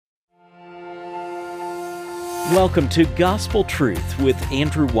Welcome to Gospel Truth with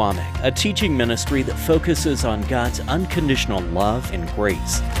Andrew Wommack, a teaching ministry that focuses on God's unconditional love and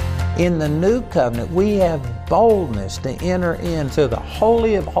grace. In the new covenant, we have boldness to enter into the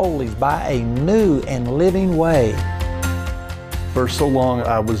Holy of Holies by a new and living way. For so long,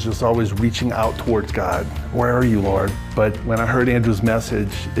 I was just always reaching out towards God. Where are you, Lord? But when I heard Andrew's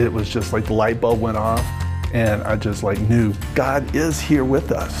message, it was just like the light bulb went off, and I just knew God is here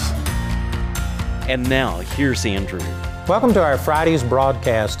with us. And now, here's Andrew. Welcome to our Friday's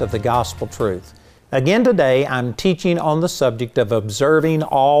broadcast of the Gospel Truth. Again today, I'm teaching on the subject of observing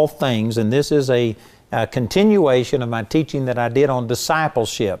all things, and this is a continuation of my teaching that I did on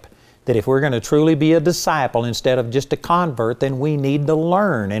discipleship. That if we're going to truly be a disciple instead of just a convert, then we need to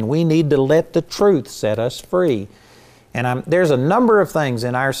learn and we need to let the truth set us free. And there's a number of things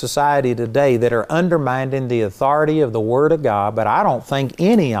in our society today that are undermining the authority of the Word of God, but I don't think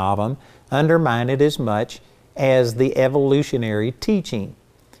any of them undermine it as much as the evolutionary teaching.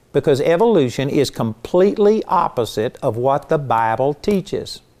 Because evolution is completely opposite of what the Bible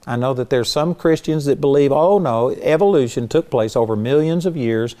teaches. I know that there's some Christians that believe, oh no, evolution took place over millions of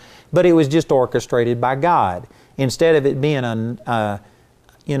years, but it was just orchestrated by God. Instead of it being a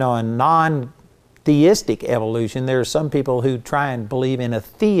non-theistic evolution, there are some people who try and believe in a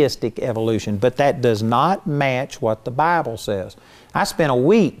theistic evolution, but that does not match what the Bible says. I spent a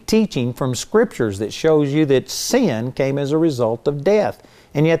week teaching from scriptures that shows you that sin came as a result of death.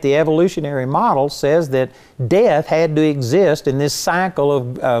 And yet the evolutionary model says that death had to exist in this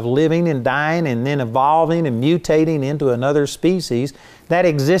cycle of living and dying and then evolving and mutating into another species that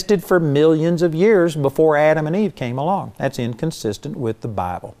existed for millions of years before Adam and Eve came along. That's inconsistent with the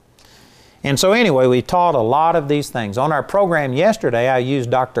Bible. And so anyway, we taught a lot of these things. On our program yesterday, I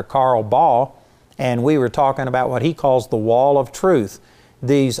used Dr. Baugh, and we were talking about what he calls the wall of truth.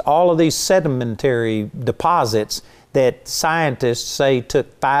 All of these sedimentary deposits that scientists say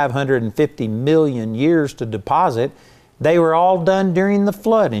took 550 million years to deposit, they were all done during the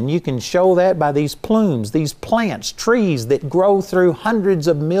flood. And you can show that by these plumes, these plants, trees that grow through hundreds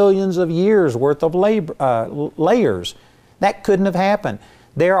of millions of years worth of layers. That couldn't have happened.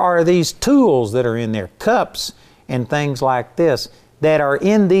 There are these tools that are in there, cups and things like this, that are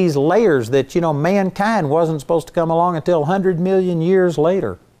in these layers that, mankind wasn't supposed to come along until 100 million years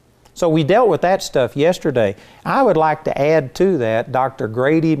later. So we dealt with that stuff yesterday. I would like to add to that Dr.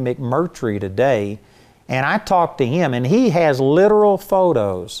 Grady McMurty today, and I talked to him, and he has literal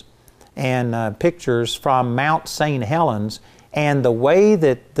photos and pictures from Mount St. Helens, and the way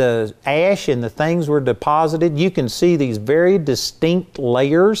that the ash and the things were deposited, you can see these very distinct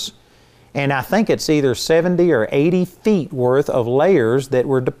layers, and I think it's either 70 or 80 feet worth of layers that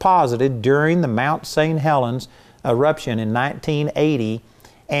were deposited during the Mount St. Helens eruption in 1980.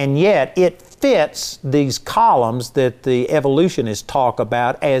 And yet it fits these columns that the evolutionists talk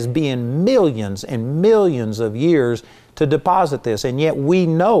about as being millions and millions of years to deposit this. And yet we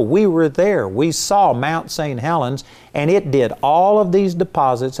know, we were there, we saw Mount St. Helens, and it did all of these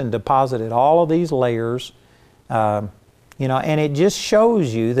deposits and deposited all of these layers. And it just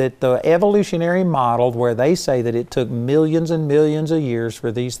shows you that the evolutionary model, where they say that it took millions and millions of years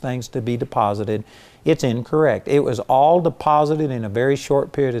for these things to be deposited, it's incorrect. It was all deposited in a very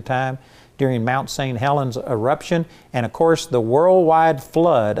short period of time during Mount St. Helens eruption. And of course, the worldwide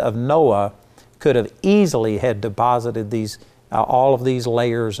flood of Noah could have easily had deposited these, all of these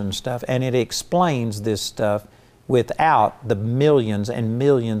layers and stuff. And it explains this stuff without the millions and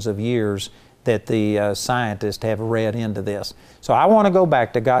millions of years that the scientists have read into this. So I want to go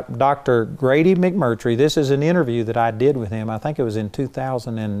back to Dr. Grady McMurty. This is an interview that I did with him. I think it was in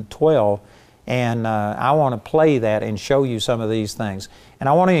 2012. And I want to play that and show you some of these things. And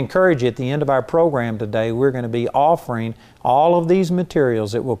I want to encourage you, at the end of our program today, we're going to be offering all of these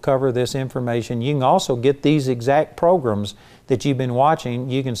materials that will cover this information. You can also get these exact programs that you've been watching.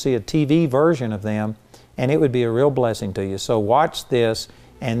 You can see a TV version of them, and it would be a real blessing to you. So watch this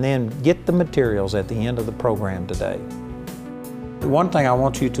and then get the materials at the end of the program today. One thing I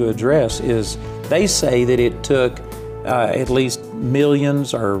want you to address is they say that it took at least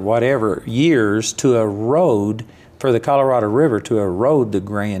millions or whatever years to erode, for the Colorado River to erode the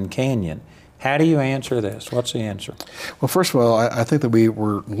Grand Canyon. How do you answer this? What's the answer? Well, first of all, I think that we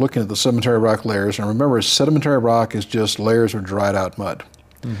were looking at the sedimentary rock layers, and remember, sedimentary rock is just layers of dried out mud.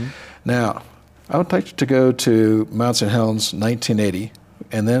 Mm-hmm. Now, I would like to go to Mount St. Helens 1980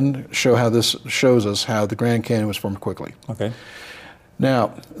 and then show how this shows us how the Grand Canyon was formed quickly. Okay.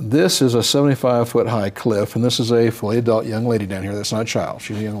 Now, this is a 75-foot high cliff, and this is a fully adult young lady down here. That's not a child.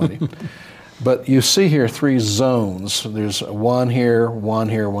 She's a young lady. But you see here 3 zones. There's one here, one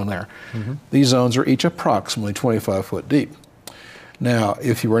here, one there. These zones are each approximately 25 foot deep. Now,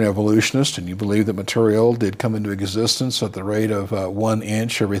 if you were an evolutionist and you believe that material did come into existence at the rate of 1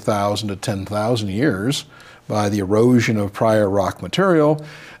 inch every 1,000 to 10,000 years by the erosion of prior rock material,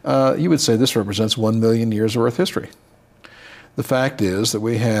 you would say this represents 1 million years of Earth history. The fact is that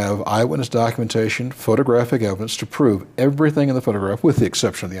we have eyewitness documentation, photographic evidence to prove everything in the photograph, with the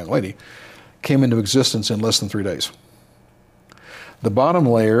exception of the young lady, came into existence in less than 3 days. The bottom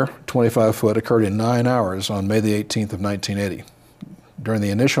layer, 25 foot, occurred in 9 hours on May the 18th of 1980. During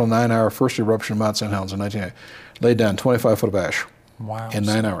the initial 9-hour first eruption of Mount St. Helens in 1980, laid down 25 foot of ash in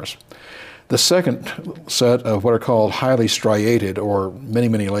 9 hours. The second set of what are called highly striated, or many,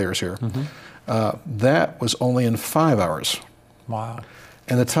 many layers here, that was only in 5 hours. Wow.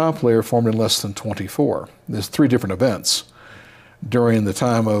 And the top layer formed in less than 24. There's 3 different events during the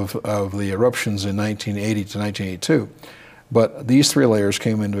time of the eruptions in 1980 to 1982. But these 3 layers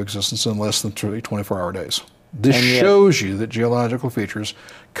came into existence in less than 24-hour days. This shows you that geological features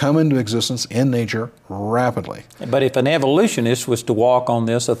come into existence in nature rapidly. But if an evolutionist was to walk on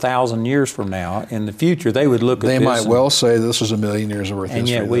this 1,000 years from now, in the future, they would look at this. They might well say this is 1 million years of Earth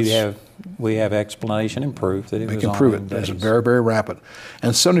history. And yet we have explanation and proof that it was on. We can prove it. It's very, very rapid.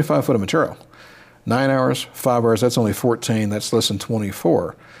 And 75 foot of material. 9 hours, 5 hours, that's only 14, that's less than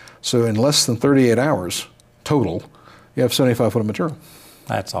 24. So in less than 38 hours total, you have 75 foot of material.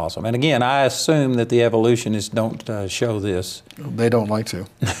 That's awesome. And again, I assume that the evolutionists don't show this. They don't like to.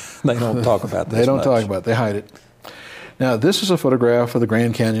 They don't talk about this They don't much. talk about it. They hide it. Now, this is a photograph of the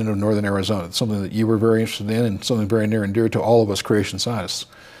Grand Canyon of northern Arizona. It's something that you were very interested in and something very near and dear to all of us creation scientists.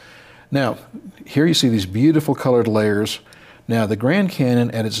 Now, here you see these beautiful colored layers. Now, the Grand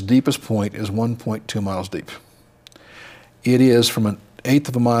Canyon at its deepest point is 1.2 miles deep. It is from 1/8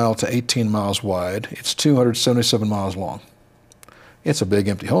 of a mile to 18 miles wide. It's 277 miles long. It's a big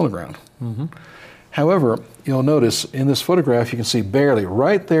empty hole in the ground. However, you'll notice in this photograph you can see barely,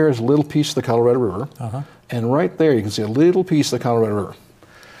 right there is a little piece of the Colorado River, and right there you can see a little piece of the Colorado River.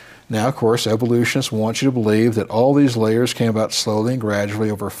 Now, of course, evolutionists want you to believe that all these layers came about slowly and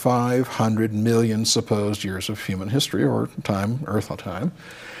gradually over 500 million supposed years of human history, or time, Earth time.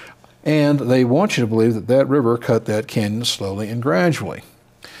 And they want you to believe that that river cut that canyon slowly and gradually.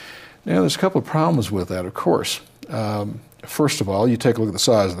 Now, there's a couple of problems with that, of course. First of all, you take a look at the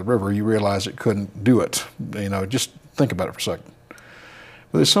size of the river, you realize it couldn't do it. You know, just think about it for a second.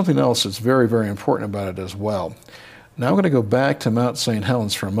 But there's something else that's very, very important about it as well. Now I'm going to go back to Mount St.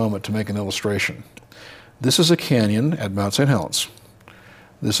 Helens for a moment to make an illustration. This is a canyon at Mount St. Helens.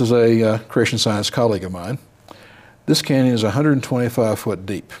 This is a creation science colleague of mine. This canyon is 125 foot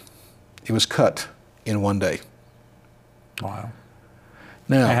deep. It was cut in 1 day. Wow.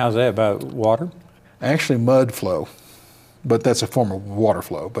 Now, how's that about water? Actually, mud flow. But that's a form of water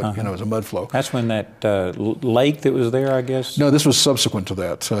flow, but you know, it's a mud flow. That's when that lake that was there, I guess? No, this was subsequent to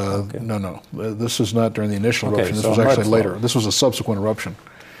that. Okay. No. This is not during the initial eruption. This so was actually later. This was a subsequent eruption.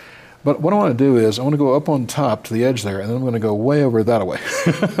 But what I want to do is I want to go up on top to the edge there, and then I'm going to go way over that way,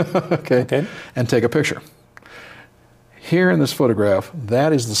 okay, and take a picture. Here in this photograph,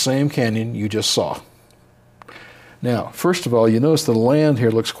 that is the same canyon you just saw. Now, first of all, you notice the land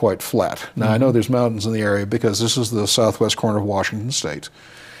here looks quite flat. Now, I know there's mountains in the area because this is the southwest corner of Washington State.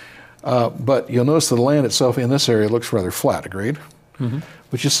 But you'll notice the land itself in this area looks rather flat, agreed?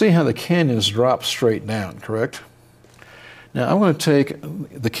 But you see how the canyons drop straight down, correct? Now, I'm going to take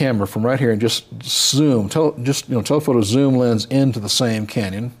the camera from right here and just zoom, telephoto zoom lens into the same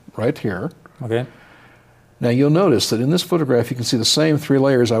canyon right here. Okay. Now, you'll notice that in this photograph, you can see the same 3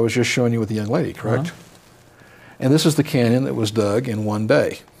 layers I was just showing you with the young lady, correct? And this is the canyon that was dug in 1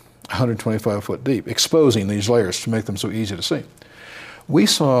 day, 125 foot deep, exposing these layers to make them so easy to see. We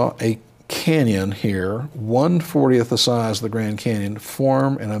saw a canyon here, 1/40th the size of the Grand Canyon,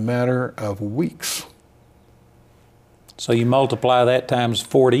 form in a matter of weeks. So you multiply that times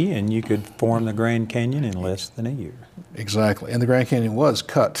 40 and you could form the Grand Canyon in less than a year. Exactly, and the Grand Canyon was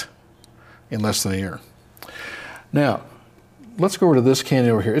cut in less than a year. Now, let's go over to this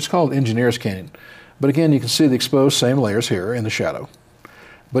canyon over here. It's called Engineer's Canyon. But again, you can see the exposed same layers here in the shadow.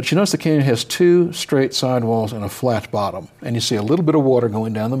 But you notice the canyon has 2 straight sidewalls and a flat bottom. And you see a little bit of water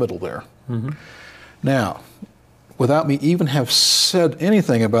going down the middle there. Now, without me even have said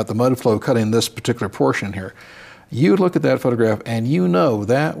anything about the mud flow cutting this particular portion here, you look at that photograph and you know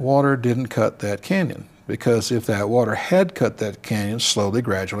that water didn't cut that canyon. Because if that water had cut that canyon slowly,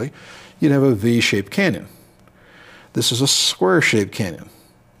 gradually, you'd have a V-shaped canyon. This is a square-shaped canyon.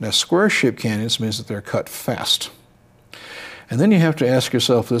 Now, square-shaped canyons means that they're cut fast. And then you have to ask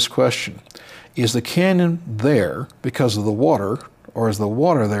yourself this question. Is the canyon there because of the water, or is the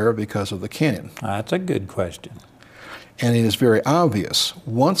water there because of the canyon? That's a good question. And it is very obvious.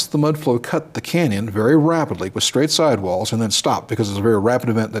 Once the mud flow cut the canyon very rapidly with straight sidewalls and then stopped because it's a very rapid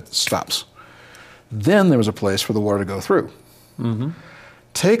event that stops, then there was a place for the water to go through.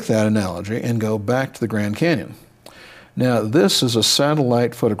 Take that analogy and go back to the Grand Canyon. Now, this is a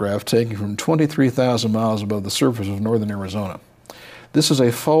satellite photograph taken from 23,000 miles above the surface of northern Arizona. This is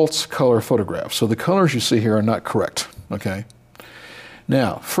a false color photograph, so the colors you see here are not correct, okay?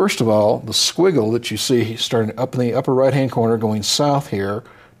 Now, first of all, the squiggle that you see starting up in the upper right-hand corner going south here,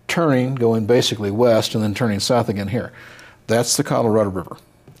 turning, going basically west, and then turning south again here. That's the Colorado River.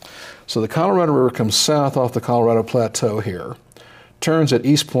 So the Colorado River comes south off the Colorado Plateau here, turns at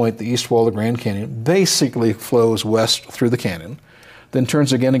East Point, the east wall of the Grand Canyon, basically flows west through the canyon, then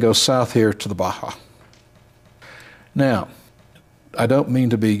turns again and goes south here to the Baugh. Now, I don't mean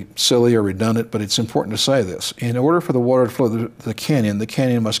to be silly or redundant, but it's important to say this. In order for the water to flow through the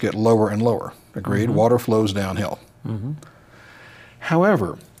canyon must get lower and lower. Agreed? Water flows downhill.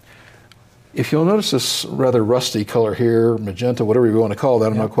 However, if you'll notice this rather rusty color here, magenta, whatever you want to call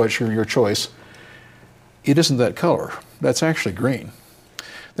that, I'm not quite sure your choice, it isn't that color. That's actually green.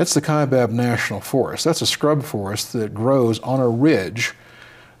 That's the Kaibab National Forest. That's a scrub forest that grows on a ridge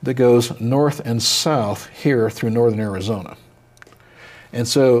that goes north and south here through northern Arizona. And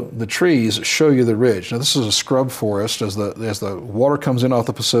so the trees show you the ridge. Now this is a scrub forest. As the water comes in off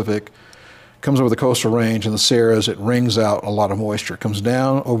the Pacific, comes over the coastal range and the Sierras, it wrings out a lot of moisture. It comes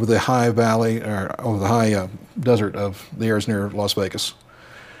down over the high valley, or over the high desert of the areas near Las Vegas.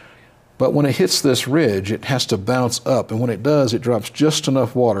 But when it hits this ridge, it has to bounce up. And when it does, it drops just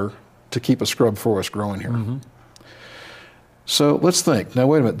enough water to keep a scrub forest growing here. So let's think. Now,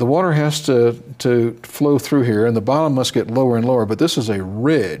 wait a minute. The water has to flow through here, and the bottom must get lower and lower, but this is a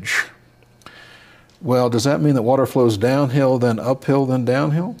ridge. Well, does that mean that water flows downhill, then uphill, then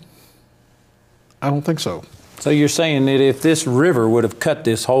downhill? I don't think so. So you're saying that if this river would have cut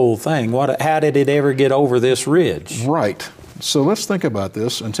this whole thing, how did it ever get over this ridge? Right. So let's think about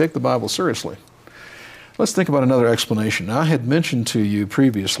this and take the Bible seriously. Let's think about another explanation. Now, I had mentioned to you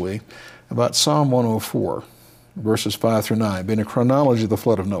previously about Psalm 104. Verses 5 through 9, being a chronology of the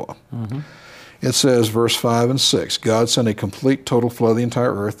flood of Noah. It says, verse 5 and 6, God sent a complete total flood of the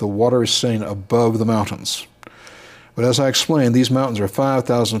entire earth. The water is seen above the mountains. But as I explained, these mountains are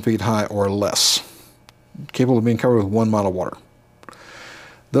 5,000 feet high or less, capable of being covered with 1 mile of water.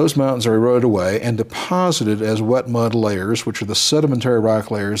 Those mountains are eroded away and deposited as wet mud layers, which are the sedimentary rock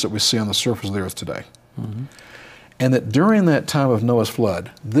layers that we see on the surface of the earth today. And that during that time of Noah's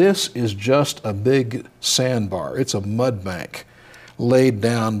flood, this is just a big sandbar. It's a mud bank laid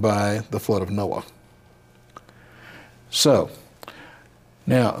down by the flood of Noah. So,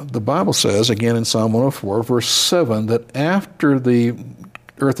 now the Bible says, again in Psalm 104, verse 7, that after the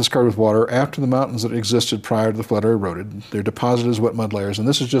earth is covered with water, after the mountains that existed prior to the flood are eroded, they're deposited as wet mud layers, and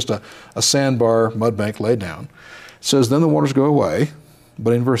this is just a sandbar mud bank laid down. It says, then the waters go away.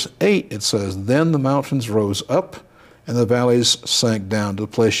 But in verse 8 it says, then the mountains rose up, and the valleys sank down to the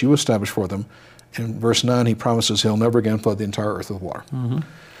place you established for them. In verse 9, he promises he'll never again flood the entire earth with water.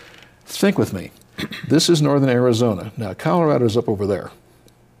 Think with me. This is northern Arizona. Now, Colorado's up over there.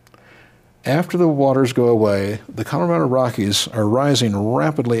 After the waters go away, the Colorado Rockies are rising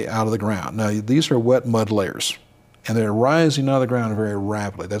rapidly out of the ground. Now, these are wet mud layers, and they're rising out of the ground very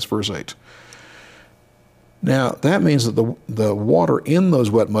rapidly. That's verse 8. Now, that means that the water in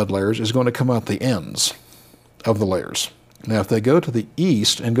those wet mud layers is going to come out the ends of the layers. Now, if they go to the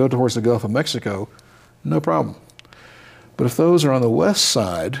east and go towards the Gulf of Mexico, no problem. But if those are on the west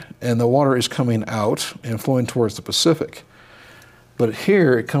side and the water is coming out and flowing towards the Pacific, but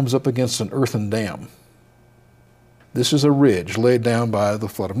here it comes up against an earthen dam. This is a ridge laid down by the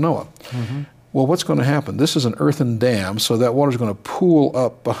flood of Noah. Well, what's going to happen? This is an earthen dam, so that water is going to pool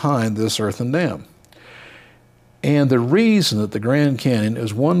up behind this earthen dam. And the reason that the Grand Canyon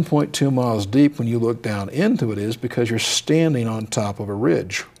is 1.2 miles deep when you look down into it is because you're standing on top of a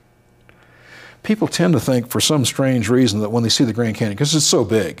ridge. People tend to think, for some strange reason, that when they see the Grand Canyon, because it's so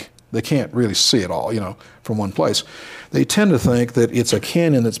big, they can't really see it all, from one place. They tend to think that it's a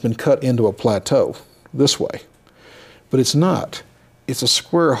canyon that's been cut into a plateau this way. But it's not. It's a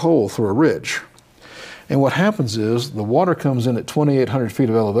square hole through a ridge. And what happens is the water comes in at 2,800 feet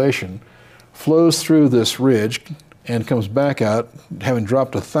of elevation, flows through this ridge, and comes back out, having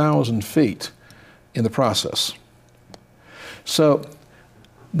dropped 1,000 feet in the process. So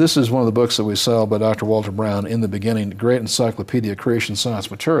this is one of the books that we sell by Dr. Walter Brown, In the Beginning, Great Encyclopedia of Creation Science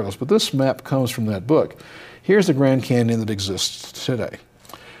Materials. But this map comes from that book. Here's the Grand Canyon that exists today.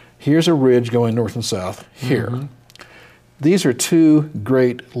 Here's a ridge going north and south here. These are two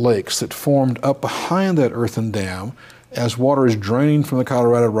great lakes that formed up behind that earthen dam as water is draining from the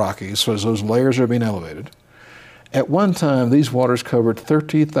Colorado Rockies, so as those layers are being elevated. At one time, these waters covered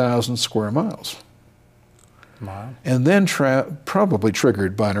 30,000 square miles. Wow. And then probably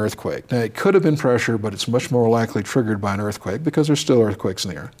triggered by an earthquake. Now, it could have been pressure, but it's much more likely triggered by an earthquake because there's still earthquakes in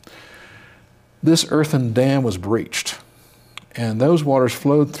the air. This earthen dam was breached, and those waters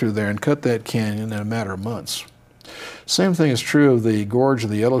flowed through there and cut that canyon in a matter of months. Same thing is true of the gorge of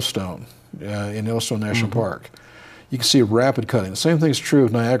the Yellowstone in Yellowstone National Park. You can see rapid cutting. The same thing is true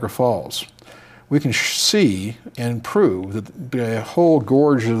of Niagara Falls. We can see and prove that the whole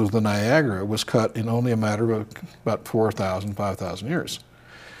gorge of the Niagara was cut in only a matter of about 4,000, 5,000 years.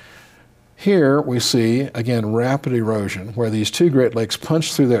 Here we see, again, rapid erosion where these two Great Lakes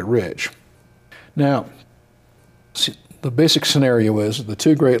punch through that ridge. Now, see, the basic scenario is the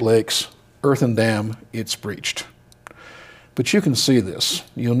two Great Lakes, earthen dam, it's breached. But you can see this.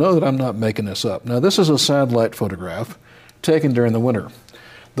 You'll know that I'm not making this up. Now, this is a satellite photograph taken during the winter.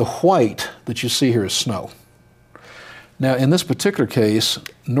 The white that you see here is snow. Now, in this particular case,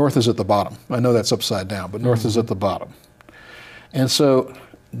 north is at the bottom. I know that's upside down, but north is at the bottom. And so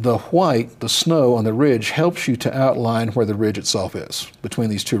the white, the snow on the ridge, helps you to outline where the ridge itself is, between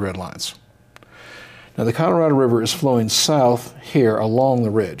these two red lines. Now, the Colorado River is flowing south here along the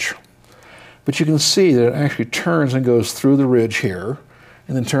ridge. But you can see that it actually turns and goes through the ridge here,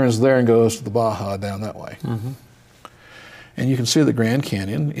 and then turns there and goes to the Baugh down that way. And you can see the Grand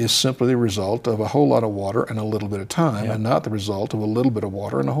Canyon is simply the result of a whole lot of water and a little bit of time, and not the result of a little bit of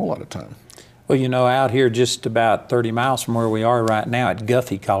water and a whole lot of time. Well, you know, out here just about 30 miles from where we are right now at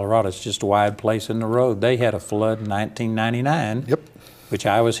Guthrie, Colorado, it's just a wide place in the road. They had a flood in 1999, which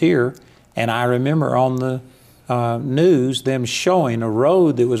I was here, and I remember on the news them showing a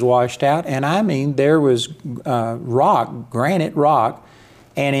road that was washed out, and I mean there was rock, granite rock,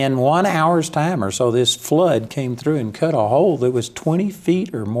 and in 1 hour's time or so this flood came through and cut a hole that was 20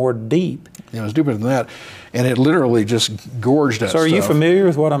 feet or more deep. Yeah, it was deeper than that, and it literally just gorged that stuff. So are you familiar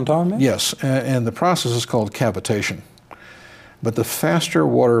with what I'm talking about? Yes, and the process is called cavitation. But the faster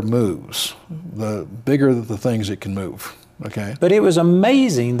water moves, the bigger the things it can move. Okay. But it was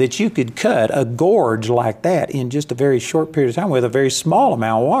amazing that you could cut a gorge like that in just a very short period of time with a very small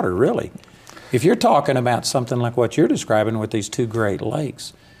amount of water, really. If you're talking about something like what you're describing with these two Great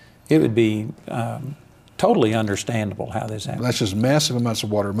Lakes, it would be totally understandable how this happened. That's just massive amounts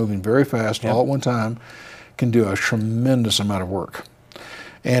of water moving very fast all at one time can do a tremendous amount of work.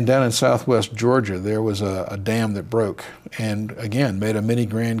 And down in southwest Georgia, there was a dam that broke and, again, made a mini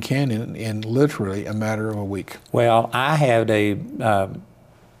Grand Canyon in literally a matter of a week. Well, I had a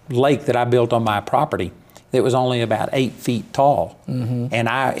lake that I built on my property that was only about 8 feet tall. And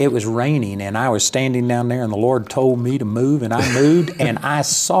it was raining, and I was standing down there, and the Lord told me to move, and I moved, and I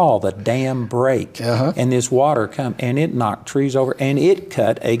saw the dam break, and this water come, and it knocked trees over, and it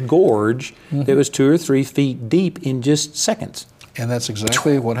cut a gorge that was 2 or 3 feet deep in just seconds. And that's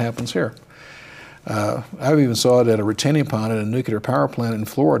exactly what happens here. I even saw it at a retaining pond at a nuclear power plant in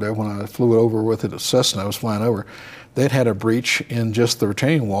Florida when I flew over with it at Cessna. I was flying over. They'd had a breach in just the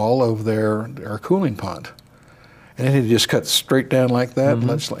retaining wall of their cooling pond. And it had just cut straight down like that.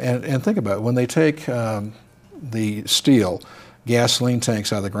 And think about it. When they take the steel gasoline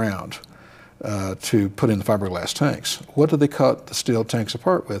tanks out of the ground to put in the fiberglass tanks, what do they cut the steel tanks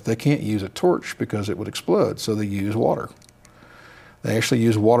apart with? They can't use a torch because it would explode, so they use water. They actually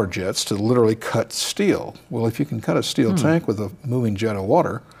use water jets to literally cut steel. Well, if you can cut a steel tank with a moving jet of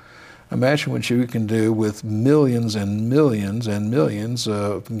water, imagine what you can do with millions and millions and millions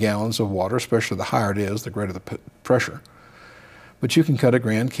of gallons of water, especially the higher it is, the greater the pressure. But you can cut a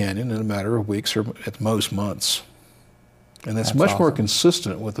Grand Canyon in a matter of weeks or at most months. And that's much more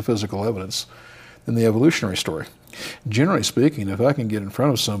consistent with the physical evidence than the evolutionary story. Generally speaking, if I can get in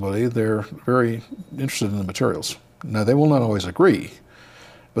front of somebody, they're very interested in the materials. Now, they will not always agree,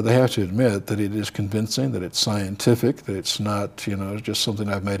 but they have to admit that it is convincing, that it's scientific, that it's not, you know, just something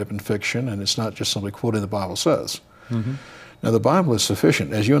I've made up in fiction, and it's not just somebody quoting the Bible says. Now, the Bible is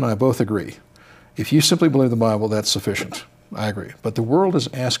sufficient, as you and I both agree. If you simply believe the Bible, that's sufficient. I agree. But the world is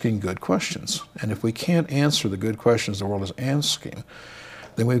asking good questions, and if we can't answer the good questions the world is asking,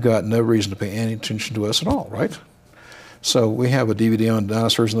 then we've got no reason to pay any attention to us at all, right? So we have a DVD on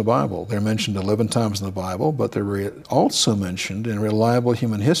dinosaurs in the Bible. They're mentioned 11 times in the Bible, but they're also mentioned in reliable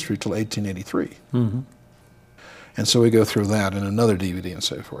human history till 1883. And so we go through that in another DVD and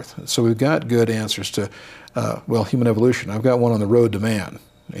so forth. So we've got good answers to, well, human evolution. I've got one on the road to man,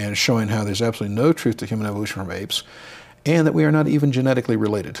 and showing how there's absolutely no truth to human evolution from apes. and that we are not even genetically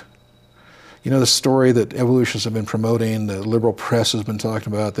related. You know, the story that evolutionists have been promoting, the liberal press has been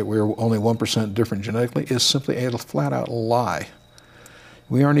talking about, that we're only 1% different genetically, is simply a flat-out lie.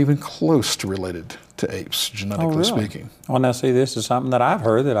 We aren't even close to related to apes, genetically speaking. Well, now see, this is something that I've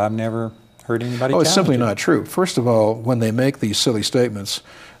heard that I've never heard anybody it's simply challenge. not true. First of all, when they make these silly statements,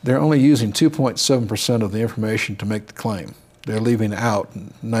 they're only using 2.7% of the information to make the claim. They're leaving out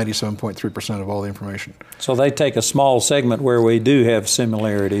 97.3% of all the information. So they take a small segment where we do have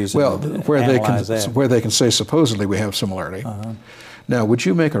similarities. Well, and where they can say supposedly we have similarity. Now, would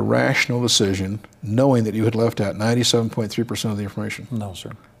you make a rational decision knowing that you had left out 97.3% of the information? No,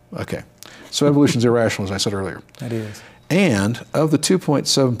 sir. Okay. So evolution's irrational, as I said earlier. It is. And of the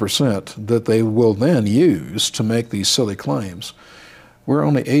 2.7% that they will then use to make these silly claims, we're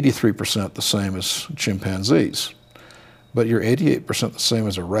only 83% the same as chimpanzees. But you're 88% the same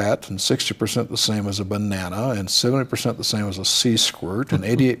as a rat, and 60% the same as a banana, and 70% the same as a sea squirt, and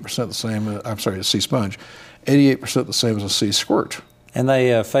 88% the same, a sea sponge, 88% the same as a sea squirt. And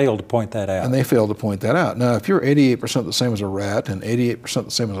they failed to point that out. And they failed to point that out. Now, if you're 88% the same as a rat and 88%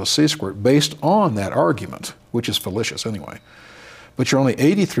 the same as a sea squirt, based on that argument, which is fallacious anyway, but you're only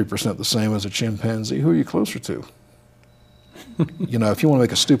 83% the same as a chimpanzee, who are you closer to? You know, if you want to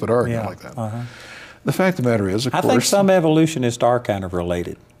make a stupid argument like that. The fact of the matter is, of course... I think some evolutionists are kind of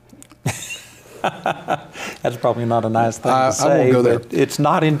related. That's probably not a nice thing to say, I won't go there. But it's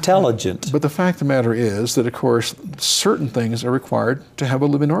not intelligent. But the fact of the matter is that, of course, certain things are required to have a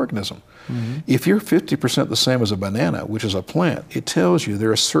living organism. If you're 50% the same as a banana, which is a plant, it tells you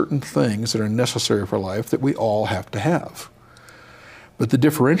there are certain things that are necessary for life that we all have to have. But the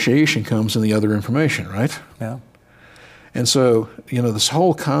differentiation comes in the other information, right? Yeah. And so, you know, this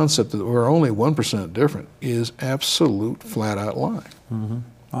whole concept that we're only 1% different is absolute flat-out lie. Well,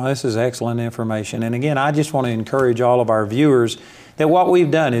 this is excellent information. And again, I just want to encourage all of our viewers that what we've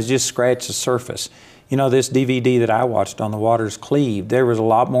done is just scratch the surface. You know, this DVD that I watched on the Waters Cleave, there was a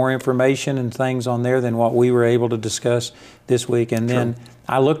lot more information and things on there than what we were able to discuss this week. And then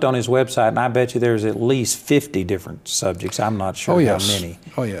I looked on his website, and I bet you there's at least 50 different subjects. I'm not sure how many.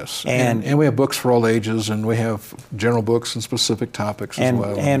 Oh, yes. And we have books for all ages, and we have general books and specific topics as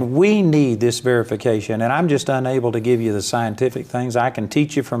well. And we need this verification. And I'm just unable to give you the scientific things. I can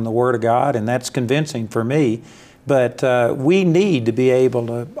teach you from the Word of God, and that's convincing for me. But we need to be able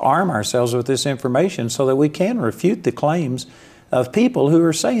to arm ourselves with this information so that we can refute the claims of people who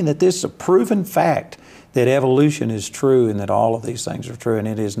are saying that this is a proven fact, that evolution is true and that all of these things are true, and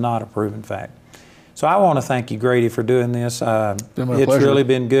it is not a proven fact. So I want to thank you, Grady, for doing this. It's really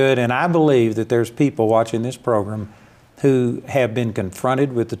been good, and I believe that there's people watching this program who have been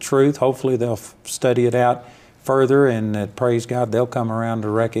confronted with the truth. Hopefully they'll study it out further, and praise God, they'll come around to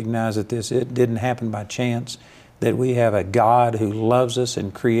recognize that it didn't happen by chance, that we have a God who loves us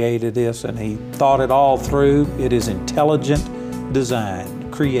and created this, and He thought it all through. It is intelligent design,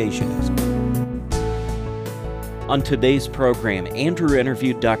 creationism. On today's program, Andrew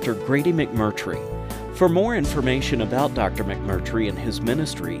interviewed Dr. Grady McMurty. For more information about Dr. McMurty and his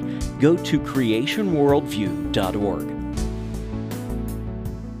ministry, go to creationworldview.org.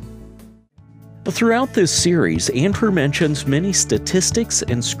 Throughout this series, Andrew mentions many statistics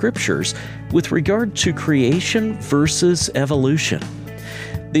and scriptures with regard to creation versus evolution.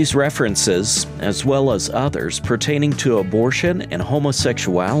 These references, as well as others pertaining to abortion and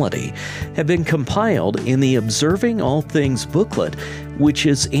homosexuality, have been compiled in the Observing All Things booklet, which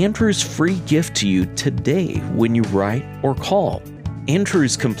is Andrew's free gift to you today when you write or call.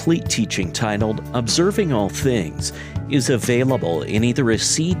 Andrew's complete teaching, titled Observing All Things, is available in either a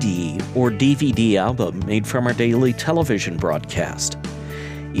CD or DVD album made from our daily television broadcast.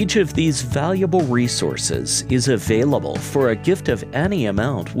 Each of these valuable resources is available for a gift of any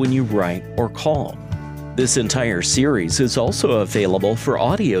amount when you write or call. This entire series is also available for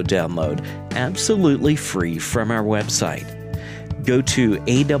audio download, absolutely free from our website. Go to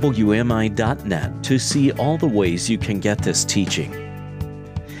awmi.net to see all the ways you can get this teaching.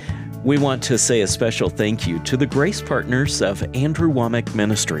 We want to say a special thank you to the grace partners of Andrew Wommack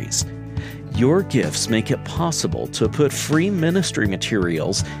Ministries. Your gifts make it possible to put free ministry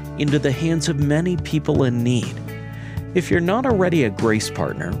materials into the hands of many people in need. If you're not already a grace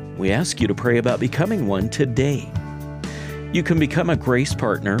partner, we ask you to pray about becoming one today. You can become a grace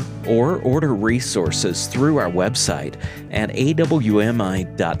partner or order resources through our website at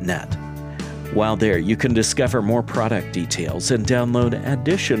awmi.net. While there, you can discover more product details and download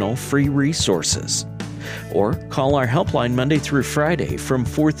additional free resources. Or call our helpline Monday through Friday from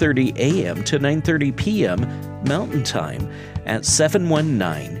 4:30 a.m. to 9:30 p.m. Mountain Time at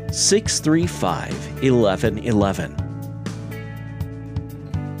 719-635-1111.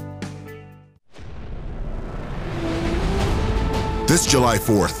 This July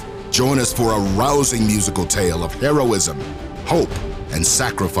 4th, join us for a rousing musical tale of heroism, hope, and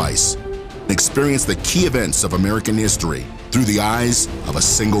sacrifice. Experience the key events of American history through the eyes of a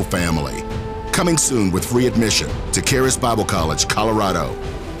single family. Coming soon with free admission to Charis Bible College, Colorado.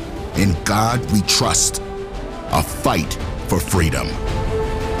 In God we trust. A fight for freedom.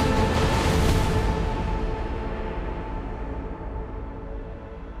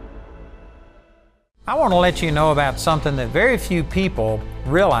 I want to let you know about something that very few people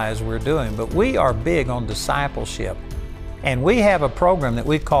realize we're doing, but we are big on discipleship. And we have a program that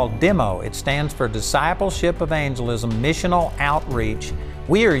we call DEMO. It stands for Discipleship Evangelism Missional Outreach.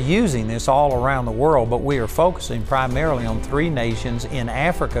 We are using this all around the world, but we are focusing primarily on 3 nations in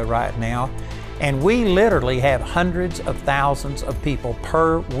Africa right now. And we literally have hundreds of thousands of people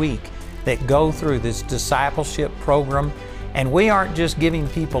per week that go through this discipleship program. And we aren't just giving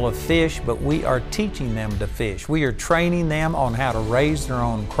people a fish, but we are teaching them to fish. We are training them on how to raise their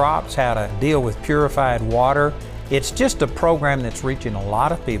own crops, how to deal with purified water. It's just a program that's reaching a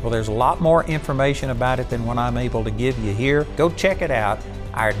lot of people. There's a lot more information about it than what I'm able to give you here. Go check it out,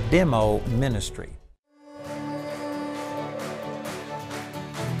 our DEMO ministry.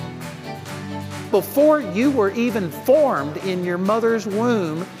 Before you were even formed in your mother's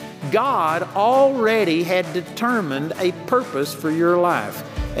womb, God already had determined a purpose for your life,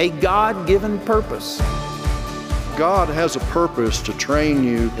 a God-given purpose. God has a purpose to train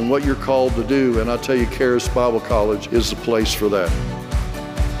you in what you're called to do, and I tell you, Charis Bible College is the place for that.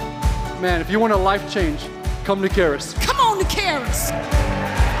 Man, if you want a life change, come to Charis. Come on to Charis!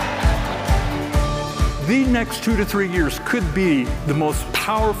 The next 2 to 3 years could be the most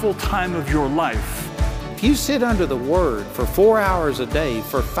powerful time of your life. If you sit under the Word for 4 hours a day,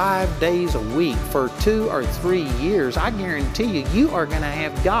 for 5 days a week, for 2 or 3 years, I guarantee you, you are going to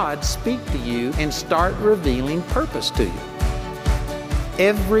have God speak to you and start revealing purpose to you.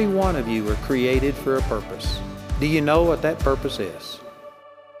 Every one of you are created for a purpose. Do you know what that purpose is?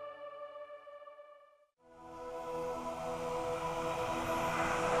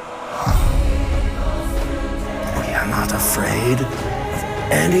 We are not afraid of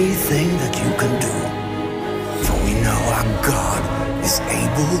anything that you can do. For we know our God is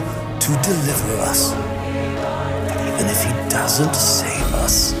able to deliver us. But even if He doesn't save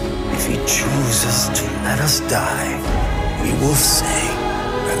us, if He chooses to let us die, we will say,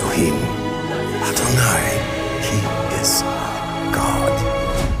 Elohim, Adonai, He is our God.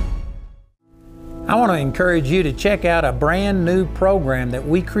 I want to encourage you to check out a brand new program that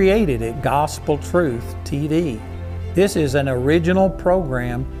we created at Gospel Truth TV. This is an original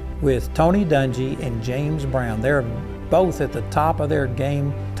program with Tony Dungy and James Brown. They're both at the top of their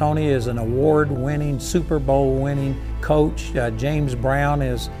game. Tony is an award-winning, Super Bowl-winning coach. James Brown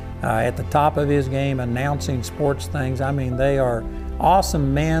is at the top of his game announcing sports things. I mean, they are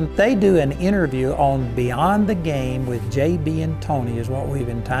awesome men. They do an interview on Beyond the Game with JB and Tony is what we've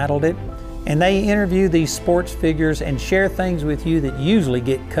entitled it. And they interview these sports figures and share things with you that usually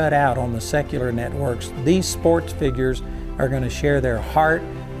get cut out on the secular networks. These sports figures are going to share their heart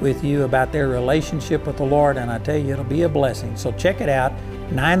with you about their relationship with the Lord, and I tell you, it'll be a blessing. So check it out,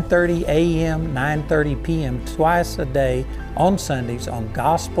 9:30 a.m., 9:30 p.m., twice a day on Sundays on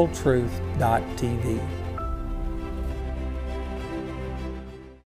gospeltruth.tv.